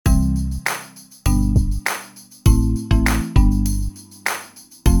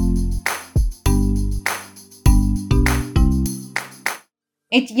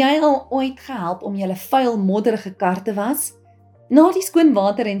Het jy al ooit gehelp om julle vuil modderige kar te was? Na die skoon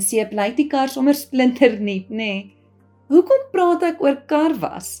water en seep lyk die kar sommer splinternuut, nê? Hoekom praat ek oor kar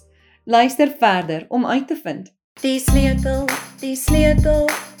was? Luister verder om uit te vind. Die sleutel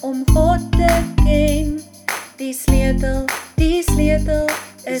om God te ken. Die sleutel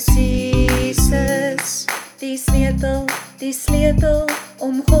is Jesus. Die sleutel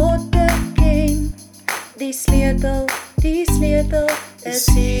om God te ken. Die sleutel is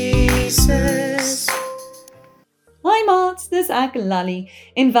Jesus. Hi maats, dis ek Lally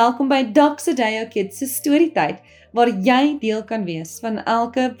en welkom by Dr. Deo Kids se Storietyd, waar jy deel kan wees van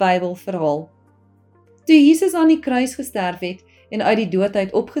elke Bybelverhaal. Toe Jesus aan die kruis gesterf het en uit die dood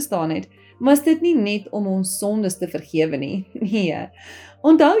uit opgestaan het, was dit nie net om ons sondes te vergewe nie. Nee.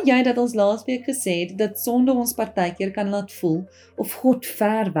 Onthou jy dat ons laasweek gesê het dat sonde ons partykeer kan laat voel of God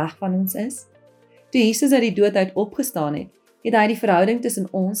ver weg van ons is? Toe Jesus uit die dood uit opgestaan het, het hy die verhouding tussen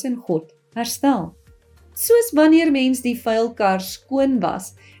ons en God herstel. Soos wanneer mens die vuil kar skoon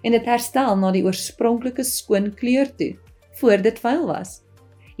was en dit herstel na die oorspronklike skoon kleur toe, voor dit vuil was.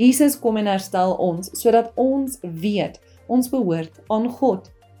 Jesus kom en herstel ons, sodat ons weet, ons behoort aan God.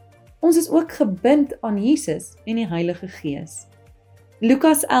 Ons is ook gebind aan Jesus en die Heilige Gees.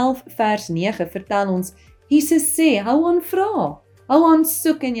 Lukas 11 vers 9 vertel ons, Jesus sê, hou aan vra, hou aan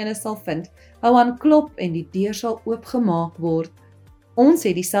soek en jy sal vind, hou aan klop en die deur sal oopgemaak word. Ons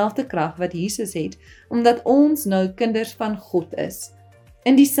het dieselfde krag wat Jesus het, omdat ons nou kinders van God is.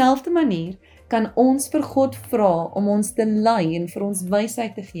 In dieselfde manier kan ons vir God vra om ons te lei en vir ons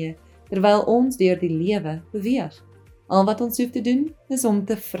wysheid te gee, terwyl ons deur die lewe beweeg. Al wat ons hoef te doen, is om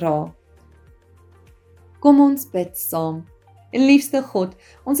te vra. Kom ons bid saam. Liefste God,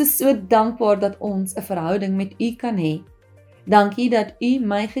 ons is so dankbaar dat ons 'n verhouding met U kan hê. Dankie dat U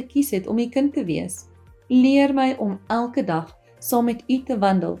my gekies het om U kind te wees. Leer my om elke dag saam met U te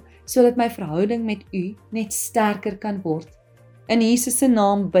wandel, sodat my verhouding met U net sterker kan word. In Jesus se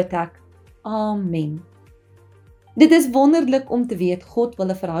naam bid ek. Amen. Dit is wonderlik om te weet God wil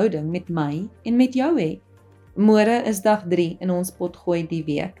 'n verhouding met my en met jou hê. Môre is dag 3 in ons potgooi die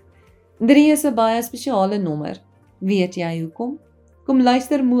week. 3 is 'n baie spesiale nommer. Weet jy hoekom? Kom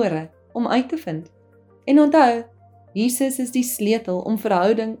luister môre om uit te vind. En onthou, Jesus is die sleutel om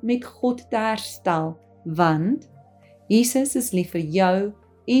verhouding met God te herstel, want Jesus is lief vir jou,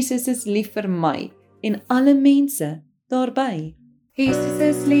 Jesus is lief vir my en alle mense daarby. Jesus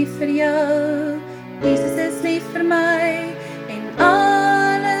is lief vir jou, Jesus is lief vir my.